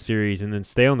road series and then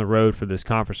stay on the road for this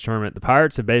conference tournament. The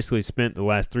Pirates have basically spent the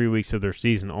last 3 weeks of their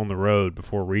season on the road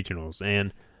before regionals.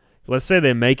 And let's say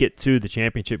they make it to the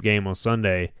championship game on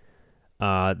Sunday,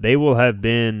 they will have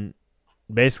been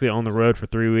basically on the road for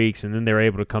 3 weeks, and then they're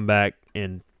able to come back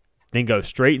and then go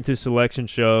straight into selection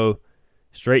show,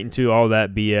 straight into all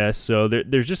that BS. So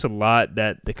there's just a lot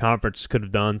that the conference could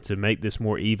have done to make this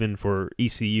more even for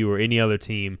ECU or any other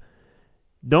team.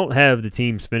 Don't have the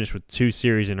teams finish with 2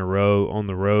 series in a row on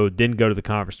the road, didn't go to the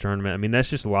conference tournament. I mean, that's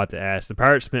just a lot to ask. The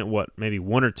Pirates spent, maybe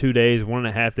 1 or 2 days,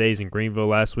 1.5 days in Greenville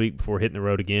last week before hitting the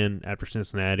road again after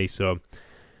Cincinnati. So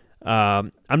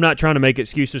I'm not trying to make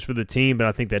excuses for the team, but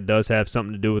I think that does have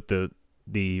something to do with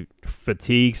the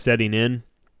fatigue setting in,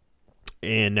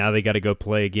 and now they got to go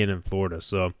play again in Florida.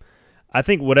 So I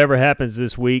think whatever happens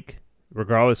this week,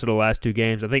 regardless of the last 2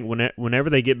 games, I think whenever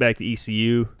they get back to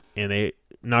ECU and they,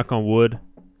 knock on wood,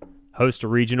 host a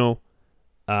regional,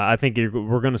 I think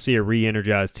we're going to see a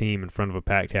re-energized team in front of a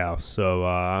packed house. So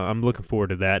I'm looking forward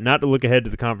to that. Not to look ahead to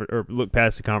the conference or look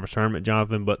past the conference tournament,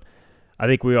 Jonathan, but I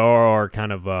think we are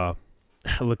kind of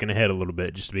looking ahead a little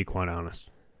bit, just to be quite honest.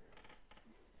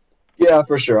 Yeah,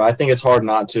 for sure. I think it's hard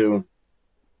not to.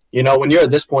 When you're at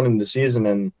this point in the season,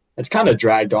 and it's kind of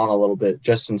dragged on a little bit,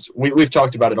 just since we've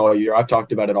talked about it all year. I've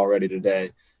talked about it already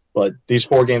today. But these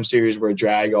 4-game series were a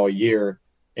drag all year,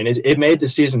 and it made the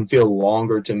season feel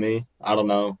longer to me. I don't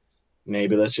know.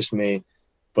 Maybe that's just me.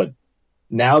 But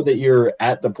now that you're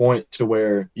at the point to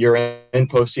where you're in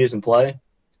postseason play,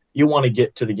 you want to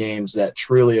get to the games that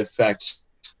truly affect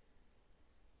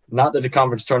 – not that the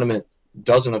conference tournament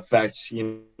doesn't affect,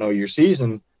 your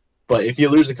season, but if you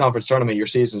lose the conference tournament, your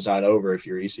season's not over if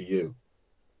you're ECU.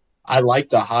 I like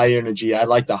the high energy. I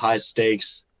like the high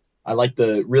stakes. I like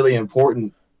the really,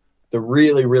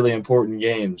 really important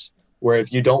games where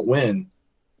if you don't win,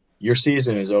 your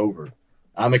season is over.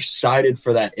 I'm excited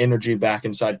for that energy back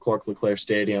inside Clark LeClaire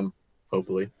Stadium,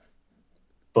 hopefully.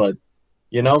 But,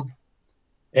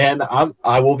 and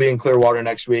I will be in Clearwater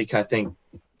next week. I think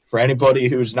for anybody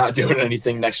who's not doing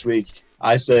anything next week,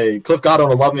 I say Cliff Godwin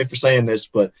will love me for saying this,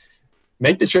 but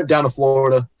make the trip down to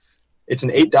Florida. It's an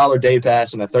 $8 day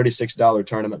pass and a $36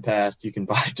 tournament pass. You can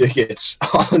buy tickets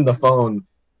on the phone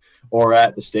or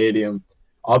at the stadium.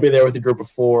 I'll be there with a group of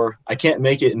 4. I can't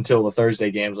make it until the Thursday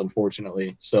games,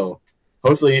 unfortunately. So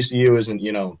hopefully ECU isn't,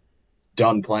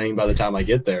 done playing by the time I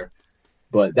get there.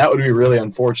 But that would be really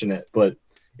unfortunate. But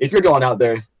if you're going out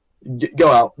there, go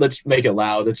out. Let's make it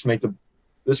loud. Let's make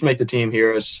the team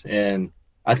hear us. And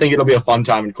I think it'll be a fun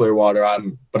time in Clearwater.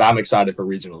 I'm excited for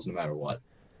regionals no matter what.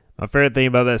 My favorite thing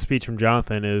about that speech from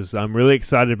Jonathan is I'm really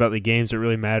excited about the games that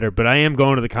really matter, but I am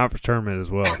going to the conference tournament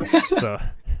as well. So,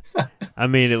 I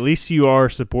mean, at least you are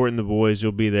supporting the boys.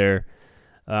 You'll be there.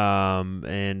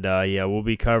 We'll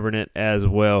be covering it as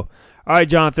well. All right,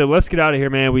 Jonathan, let's get out of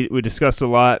here, man. We discussed a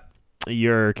lot.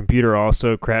 Your computer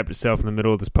also crapped itself in the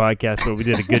middle of this podcast, but we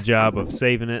did a good job of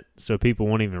saving it so people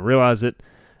won't even realize it.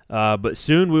 But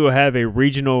soon we will have a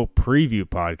regional preview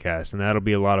podcast, and that'll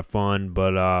be a lot of fun.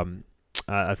 But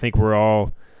I think we're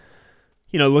all,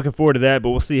 looking forward to that. But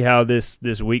we'll see how this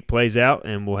week plays out,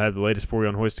 and we'll have the latest for you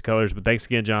on Hoist the Colors. But thanks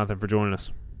again, Jonathan, for joining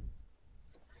us.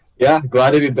 Yeah,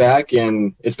 glad to be back,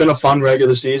 and it's been a fun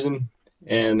regular season,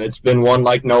 and it's been one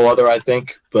like no other, I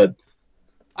think. But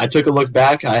I took a look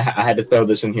back. I had to throw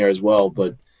this in here as well,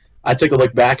 but I took a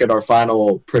look back at our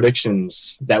final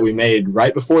predictions that we made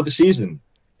right before the season.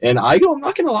 And I'm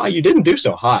not going to lie, you didn't do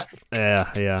so hot.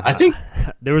 Yeah. I think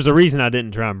there was a reason I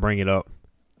didn't try and bring it up.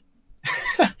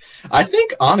 I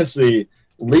think, honestly,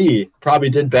 Lee probably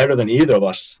did better than either of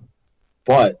us.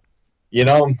 But,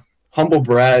 humble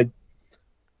brag,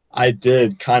 I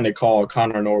did kind of call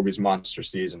Connor Norby's monster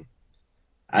season.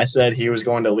 I said he was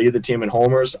going to lead the team in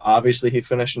homers. Obviously, he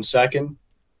finished in second.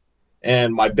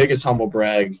 And my biggest humble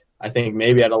brag, I think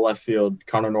maybe out of left field,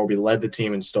 Connor Norby led the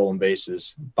team in stolen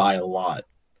bases by a lot.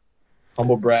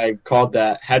 Humble brag, called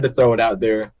that, had to throw it out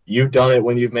there. You've done it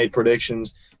when you've made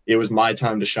predictions. It was my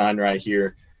time to shine right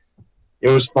here. It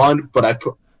was fun, but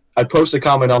I posted a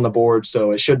comment on the board,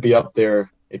 so it should be up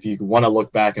there if you want to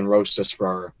look back and roast us for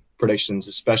our predictions,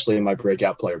 especially in my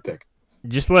breakout player pick.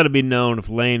 Just let it be known, if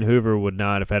Lane Hoover would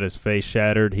not have had his face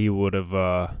shattered, he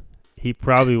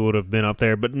probably would have been up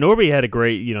there. But Norby had a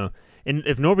great, and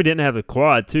if Norby didn't have the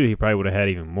quad too, he probably would have had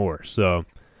even more. So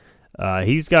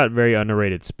he's got very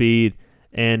underrated speed.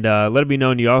 And let it be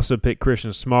known, you also picked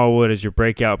Christian Smallwood as your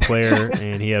breakout player,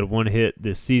 and he had one hit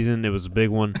this season. It was a big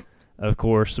one, of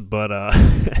course. But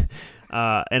and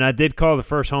I did call the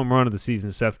first home run of the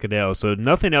season Seth Caddell, so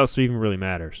nothing else even really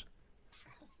matters.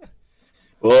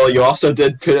 Well, you also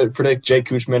did predict Jake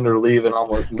Kuzminder to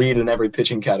lead in every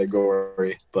pitching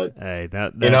category. But hey,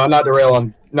 that not to rail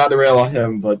on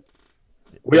him, but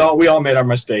we all made our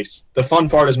mistakes. The fun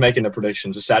part is making the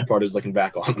predictions. The sad part is looking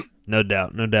back on them. No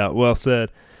doubt. Well said.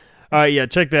 All right, yeah,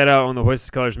 check that out on the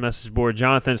Hoist Colors message board.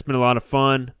 Jonathan, it's been a lot of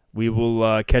fun. We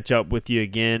will catch up with you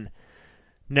again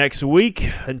next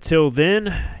week. Until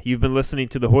then, you've been listening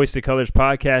to the Hoist Colors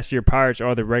podcast. Your Pirates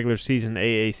are the regular season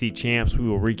AAC champs. We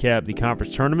will recap the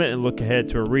conference tournament and look ahead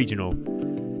to a regional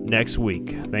next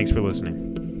week. Thanks for listening.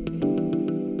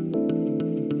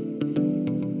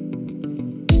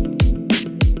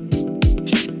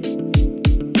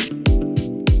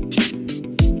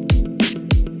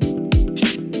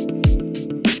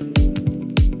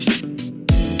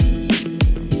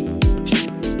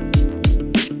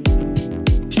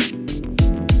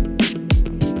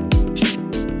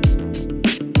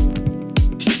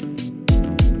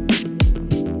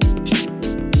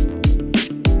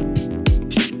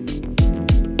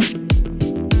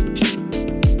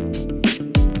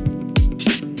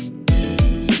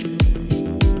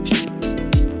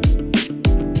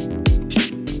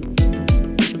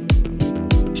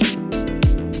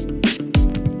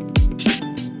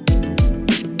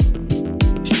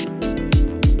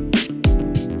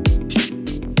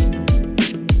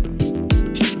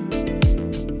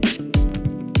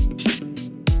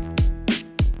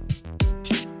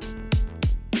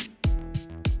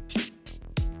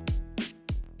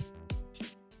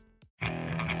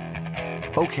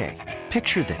 Okay,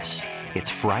 picture this. It's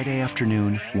Friday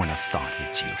afternoon when a thought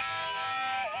hits you.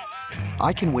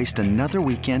 I can waste another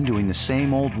weekend doing the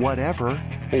same old whatever,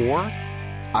 or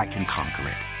I can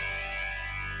conquer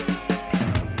it.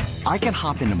 I can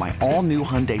hop into my all-new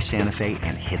Hyundai Santa Fe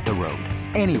and hit the road.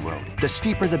 Any road. The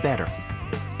steeper, the better.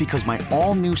 Because my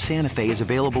all-new Santa Fe is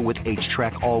available with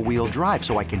H-Track all-wheel drive,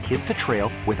 so I can hit the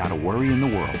trail without a worry in the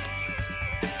world.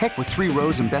 Heck, with 3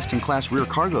 rows and best-in-class rear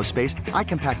cargo space, I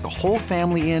can pack the whole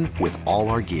family in with all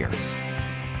our gear.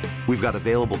 We've got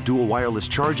available dual wireless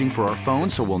charging for our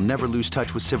phones, so we'll never lose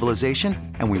touch with civilization,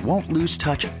 and we won't lose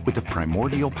touch with the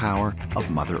primordial power of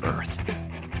Mother Earth.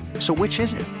 So which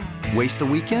is it? Waste the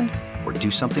weekend or do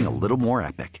something a little more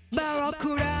epic?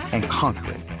 And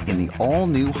conquer it in the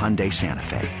all-new Hyundai Santa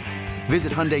Fe.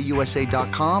 Visit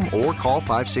HyundaiUSA.com or call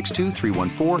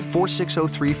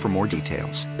 562-314-4603 for more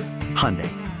details. Hyundai,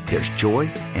 there's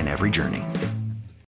joy in every journey.